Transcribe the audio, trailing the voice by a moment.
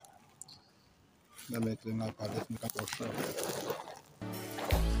mettere nella parte di caposcia.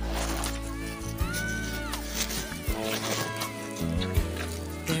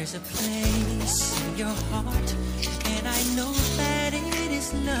 There's a place in your heart, and I know that it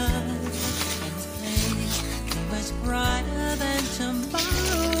is love. And this place is much brighter than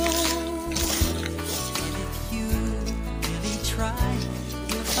tomorrow. And if you really try,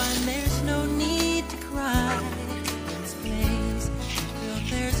 you'll find there's no need to cry. In this place, you feel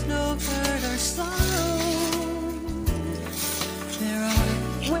there's no hurt or sorrow. There are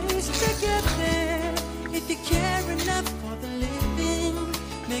ways to get there if you care enough for the living.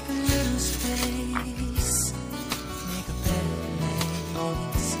 Make a little space, make a better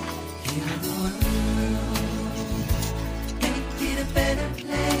place here in the world. Make it a better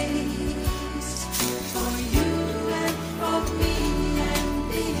place for you and for me and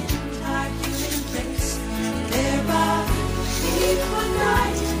the entire human race. There are people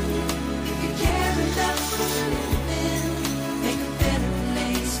night if you care enough for the living. Make a better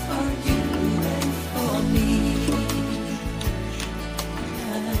place for you and for me.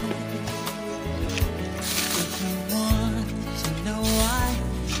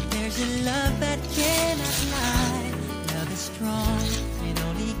 Love that cannot lie. Love is strong. It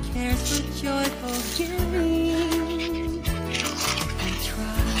only cares for joyful giving.